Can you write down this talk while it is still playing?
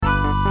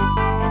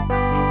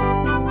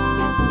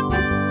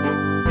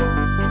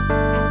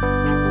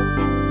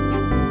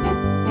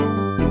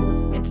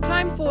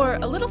for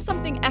a little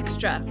something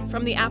extra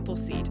from the apple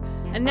seed.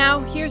 And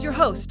now, here's your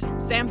host,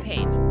 Sam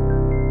Payne.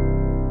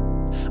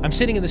 I'm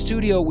sitting in the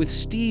studio with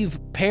Steve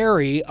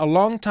Perry, a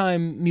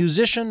longtime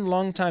musician,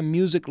 longtime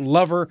music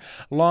lover,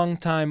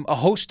 longtime a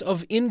host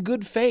of In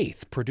Good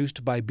Faith,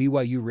 produced by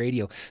BYU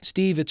Radio.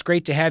 Steve, it's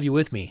great to have you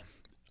with me.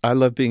 I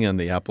love being on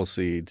the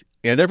Appleseed.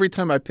 And every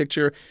time I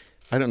picture,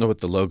 I don't know what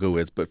the logo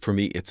is, but for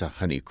me, it's a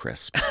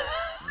Honeycrisp.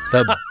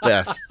 The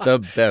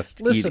best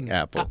Listen, eating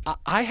apple.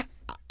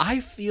 I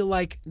feel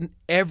like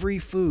every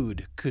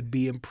food could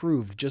be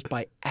improved just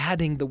by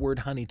adding the word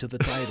honey to the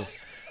title.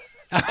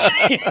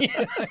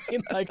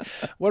 Like,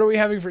 what are we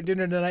having for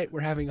dinner tonight? We're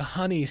having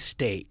honey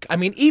steak. I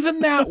mean, even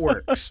that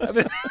works.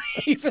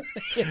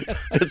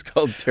 It's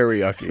called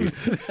teriyaki.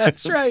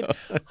 That's right.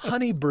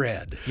 Honey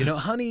bread.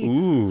 Honey.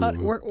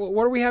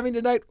 What are we having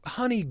tonight?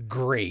 Honey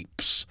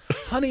grapes.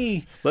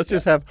 Honey. Let's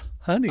just have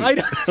honey. I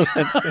know.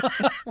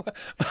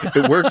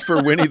 It worked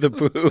for Winnie the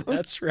Pooh.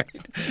 That's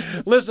right.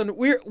 Listen,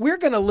 we're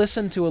going to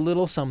listen to a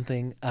little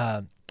something.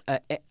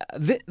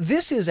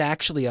 This is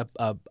actually a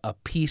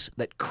piece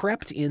that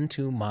crept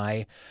into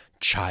my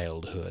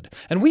childhood.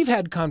 And we've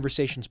had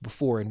conversations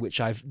before in which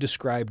I've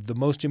described the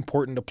most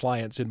important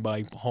appliance in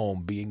my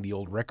home being the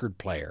old record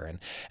player.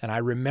 And I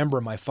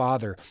remember my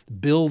father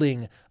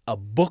building a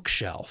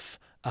bookshelf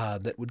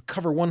that would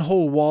cover one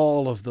whole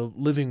wall of the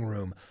living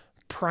room,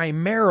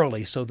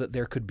 primarily so that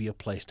there could be a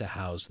place to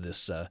house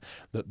this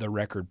the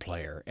record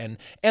player and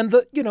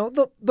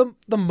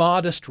the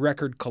modest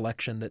record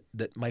collection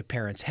that my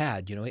parents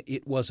had.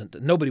 It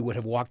wasn't, nobody would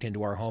have walked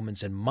into our home and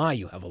said, "My,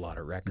 you have a lot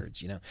of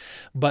records,"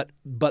 But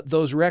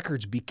those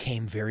records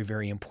became very,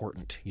 very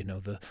important.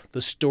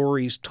 The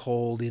stories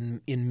told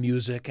in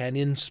music and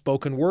in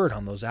spoken word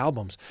on those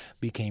albums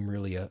became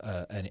really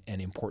an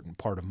important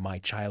part of my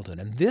childhood.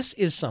 And this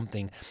is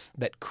something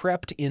that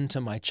crept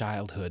into my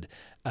childhood.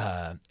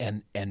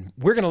 And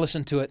we're going to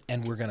listen to it,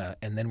 and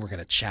then we're going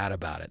to chat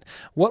about it.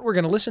 What we're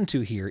going to listen to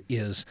here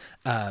is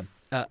a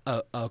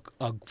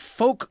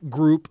folk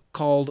group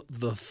called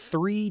the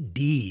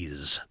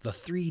 3Ds. The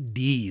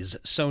 3Ds,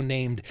 so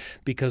named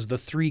because the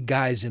three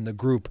guys in the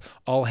group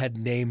all had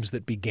names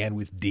that began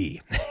with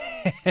D.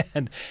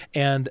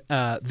 and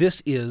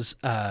this is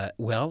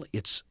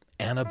it's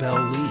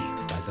Annabel Lee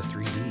by the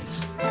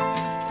 3Ds.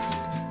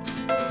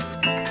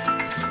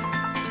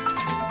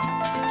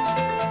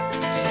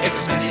 It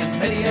was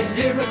many a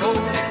year ago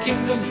in a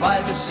kingdom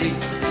by the sea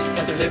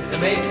that there lived a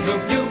maiden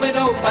whom you may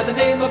know by the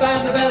name of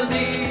Annabel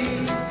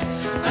Lee.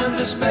 And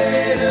this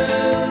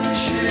maiden,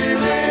 she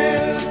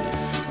lived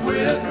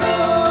with no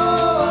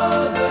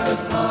other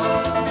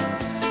thought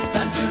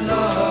than to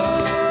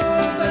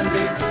love and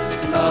be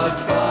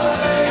loved by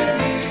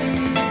me.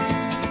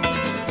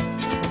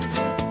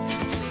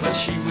 Well,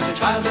 she was a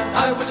child and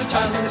I was a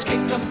child in this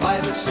kingdom by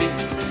the sea.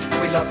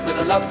 And we loved with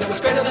a love that was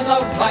greater than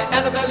love by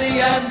Annabel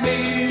Lee and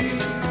me.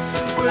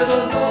 With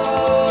a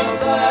love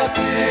that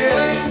the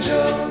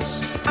angels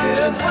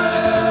in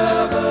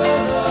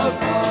heaven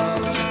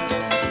above,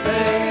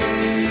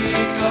 they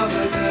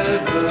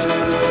coveted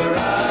her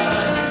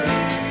and me.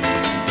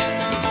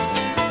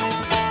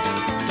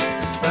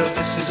 Well,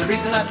 this is a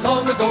reason that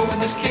long ago in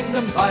this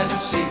kingdom by the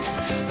sea,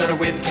 that a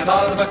wind came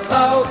out of a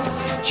cloud,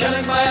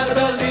 chilling my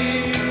Annabel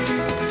Lee.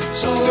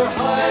 So her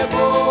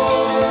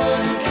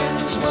high-born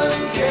kinsmen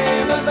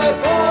came and they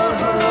bore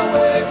her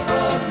away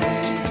from me.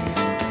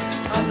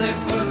 They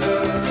put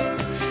her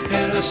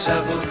in a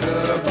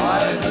sepulchre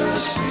by the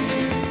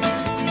sea.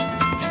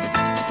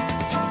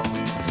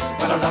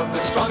 Well, our love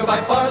was stronger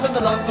by far than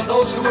the love of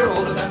those who were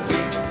older than we,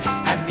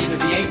 and neither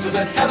the angels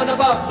in heaven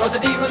above nor the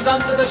demons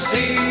under the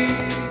sea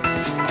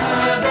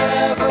can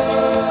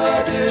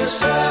ever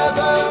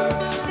dissever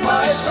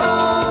my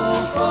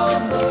soul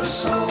from the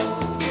soul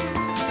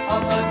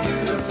of my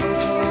beautiful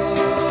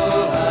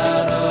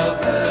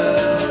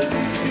Annabel Lee.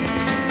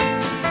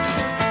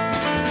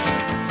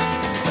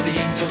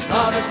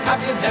 Not as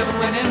happy in heaven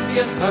when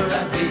envying her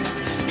and me.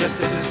 Yes,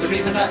 this is the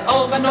reason that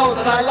all men know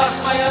that I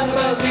lost my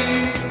Annabel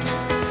Lee.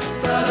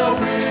 That a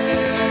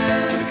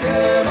wind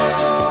came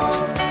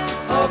out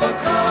of a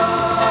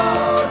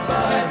cloud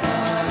by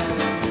night,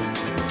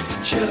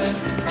 killing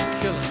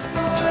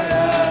my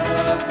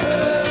Annabel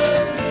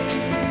Lee.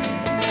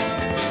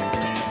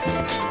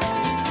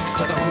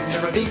 But the moon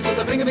never beams at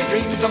the bring of me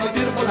dreams of a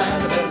beautiful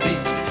Annabel Lee,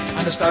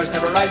 and the stars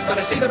never rise but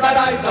I see the bright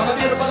eyes of a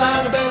beautiful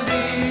Annabel Lee.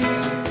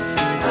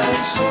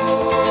 And so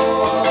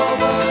all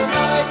the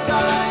night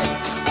time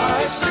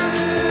I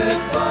sit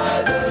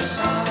by the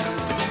side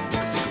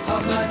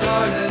of my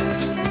darling,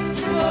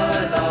 my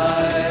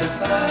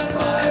life and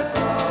my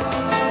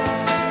pride,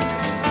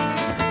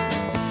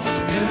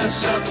 in a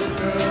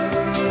sepulchre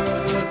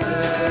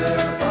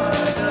there by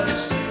the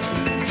sea,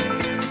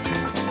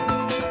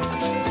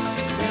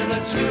 in a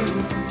tomb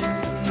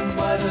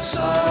by the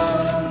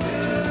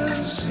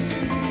sounding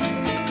sea,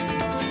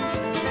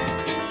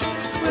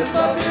 with a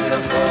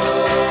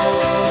beautiful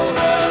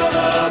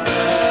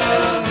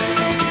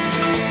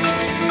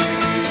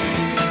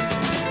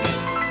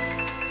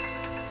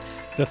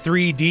The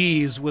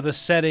 3Ds with a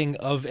setting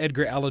of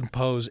Edgar Allan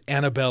Poe's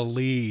Annabel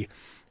Lee.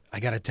 I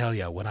got to tell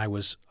you, when I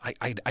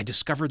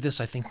discovered this,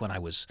 I think when I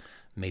was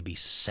maybe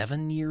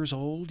 7 years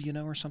old,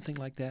 or something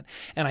like that.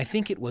 And I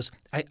think it was,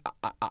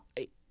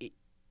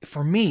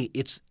 for me,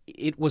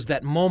 it was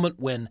that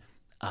moment when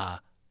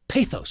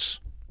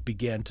pathos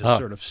began to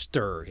sort of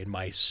stir in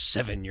my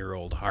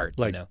 7-year-old heart.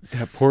 Like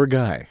that poor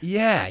guy.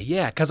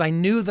 Yeah, because I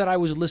knew that I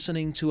was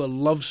listening to a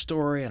love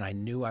story, and I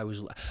knew I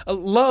was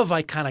love.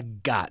 I kind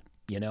of got.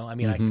 I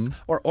mean,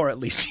 or at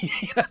least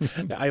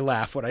I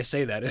laugh when I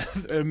say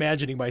that,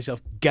 imagining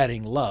myself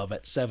getting love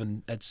at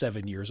 7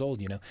 years old.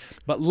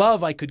 But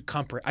love, I could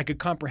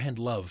comprehend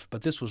love,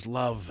 but this was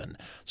love and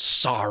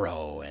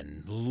sorrow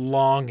and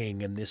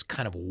longing and this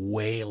kind of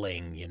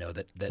wailing,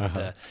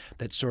 that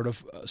sort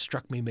of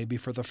struck me maybe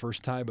for the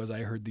first time as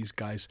I heard these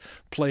guys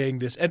playing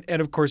this, and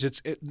of course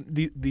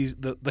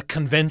the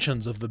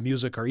conventions of the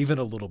music are even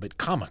a little bit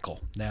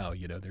comical now.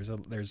 There's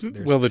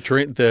well,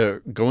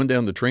 the going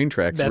down the train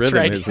tracks. That's rhythm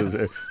right. Is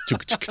That's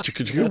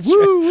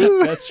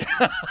woo. That's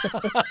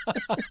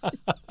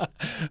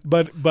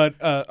but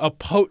a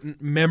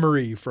potent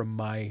memory from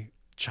my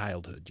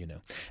childhood,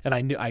 and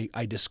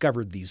I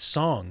discovered these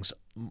songs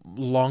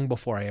long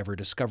before I ever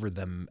discovered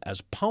them as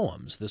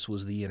poems. This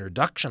was the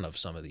introduction of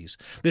some of these.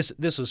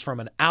 This was from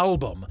an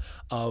album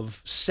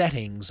of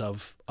settings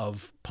of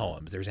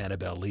poems. There's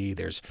Annabel Lee,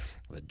 there's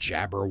the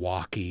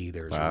Jabberwocky,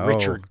 there's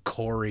Richard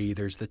Cory,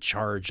 there's the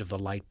Charge of the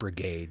Light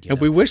Brigade.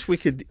 And we wish we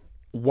could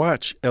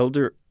watch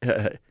Edgar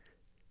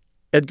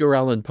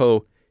Allan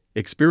Poe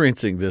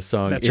experiencing this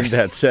song in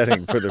that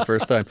setting for the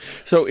first time.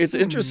 So it's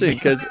interesting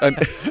because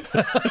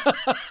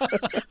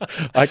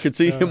I could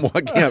see him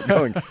walking out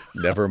going,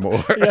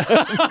 nevermore.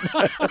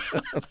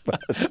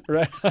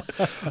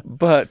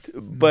 But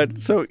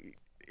so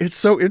it's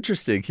so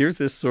interesting. Here's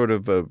this sort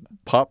of a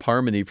pop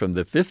harmony from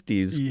the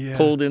 50s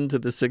pulled into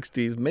the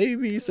 60s,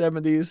 maybe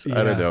 70s.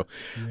 I don't know.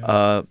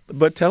 Yeah.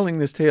 But telling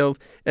this tale,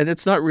 and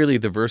it's not really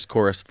the verse,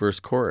 chorus.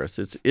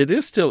 It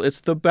is still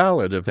the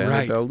ballad of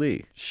Annabel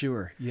Lee.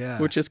 Sure, yeah.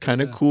 Which is kind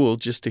of cool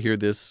just to hear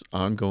this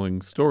ongoing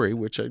story,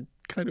 which I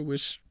kind of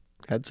wish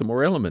had some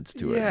more elements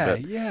to it.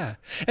 Yeah.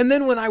 And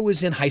then when I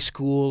was in high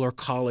school or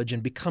college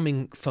and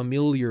becoming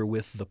familiar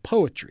with the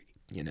poetry,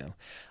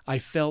 I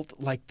felt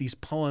like these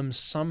poems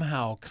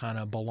somehow kind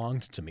of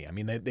belonged to me. I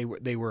mean,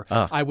 they were.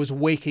 I was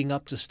waking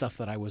up to stuff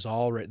that I was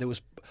already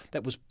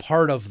that was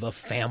part of the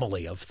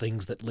family of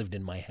things that lived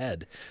in my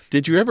head.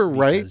 Did you ever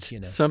write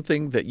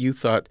something that you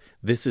thought,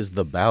 this is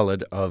the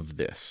ballad of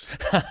this?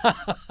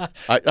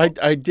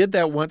 I did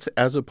that once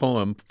as a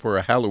poem for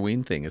a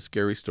Halloween thing, a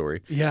scary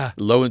story. Yeah.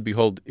 Lo and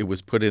behold, it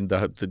was put in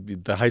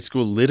the high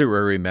school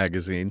literary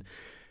magazine.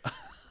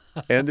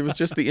 And it was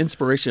just the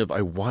inspiration of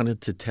I wanted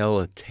to tell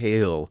a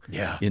tale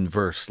in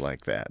verse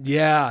like that.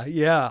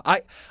 Yeah.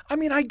 I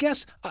mean, I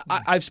guess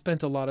I've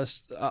spent a lot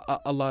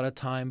of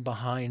time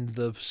behind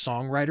the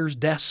songwriter's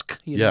desk,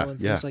 and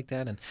things like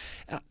that. And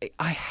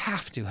I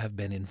have to have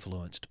been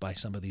influenced by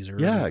some of these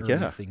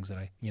early things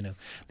that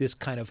this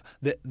kind of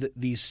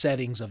these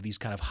settings of these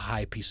kind of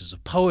high pieces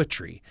of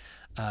poetry.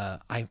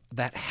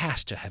 That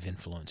has to have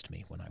influenced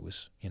me when I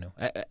was,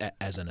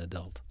 as an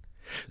adult.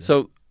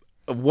 So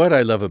what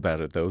I love about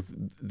it, though,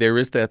 there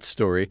is that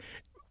story,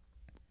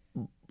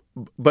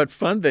 but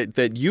fun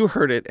that you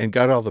heard it and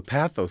got all the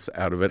pathos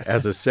out of it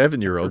as a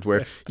 7-year-old,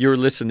 where you're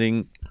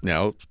listening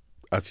now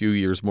a few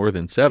years more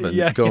than 7,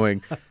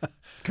 going,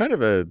 it's kind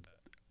of a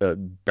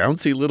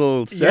bouncy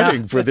little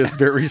setting for this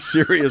very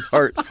serious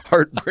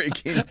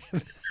heartbreaking.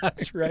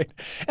 That's right.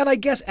 And I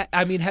guess,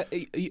 I mean,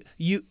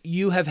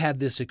 you have had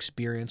this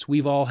experience.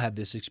 We've all had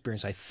this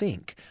experience, I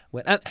think.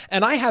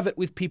 And I have it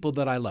with people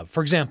that I love.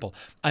 For example,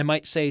 I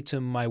might say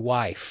to my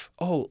wife,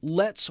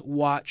 let's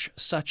watch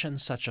such and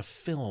such a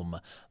film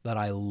that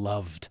I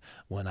loved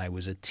when I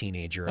was a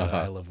teenager, or that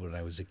I loved when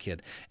I was a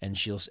kid. And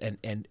she'll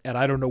and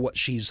I don't know what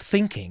she's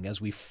thinking as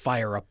we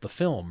fire up the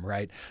film,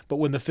 right? But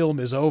when the film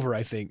is over,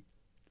 I think,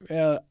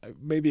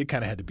 maybe it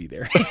kind of had to be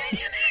there.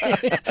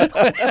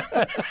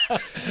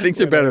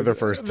 Things are better the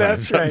first time.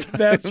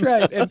 That's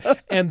right.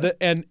 And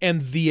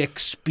the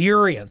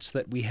experience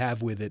that we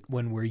have with it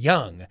when we're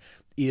young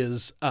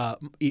is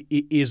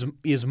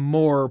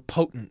more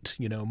potent,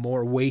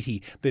 more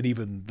weighty than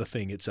even the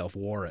thing itself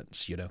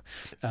warrants,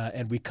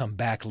 and we come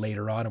back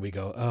later on and we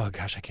go, oh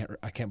gosh,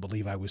 I can't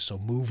believe I was so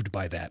moved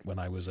by that when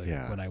I was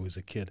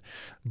a kid,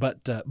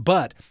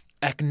 but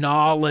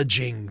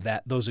acknowledging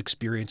that those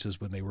experiences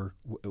when they were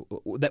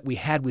that we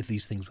had with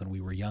these things when we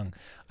were young,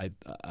 I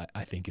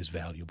think is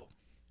valuable.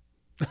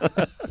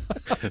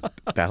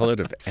 Ballad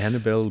of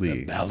Annabel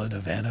Lee. The Ballad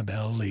of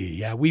Annabel Lee.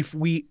 Yeah, we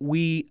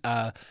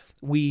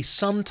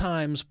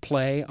sometimes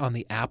play on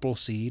the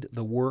Appleseed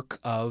the work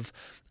of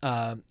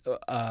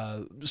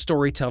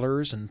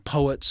storytellers and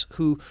poets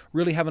who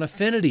really have an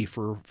affinity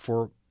for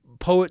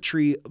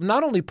poetry,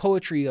 not only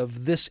poetry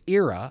of this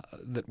era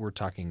that we're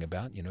talking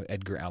about,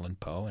 Edgar Allan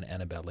Poe and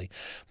Annabel Lee,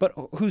 but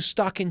whose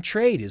stock in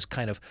trade is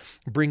kind of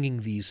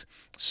bringing these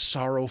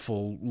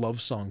sorrowful love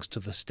songs to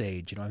the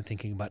stage. I'm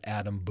thinking about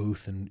Adam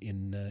Booth in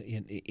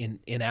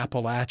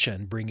Appalachia,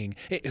 and bringing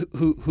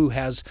who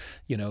has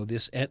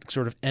this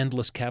sort of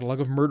endless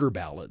catalog of murder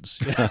ballads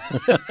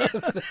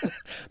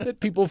that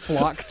people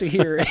flock to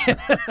hear.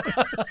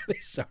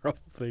 These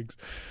sorrowful things.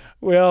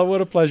 Well,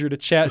 what a pleasure to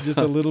chat just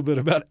a little bit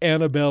about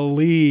Annabel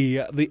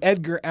Lee, the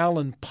Edgar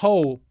Allan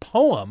Poe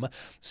poem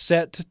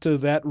set to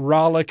that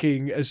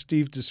rollicking, as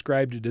Steve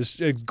described it, as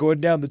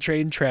going down the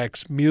train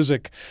tracks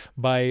music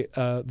by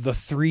the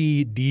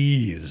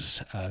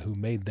 3Ds, who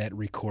made that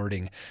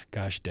recording,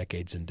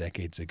 decades and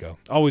decades ago.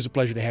 Always a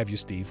pleasure to have you,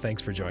 Steve.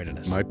 Thanks for joining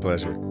us. My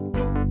pleasure.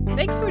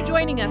 Thanks for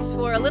joining us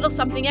for a little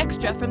something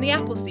extra from the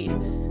Appleseed.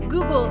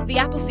 Google the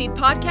Appleseed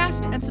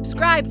podcast and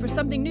subscribe for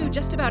something new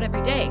just about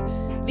every day.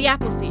 The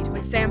Appleseed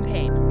with Sam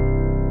Payne.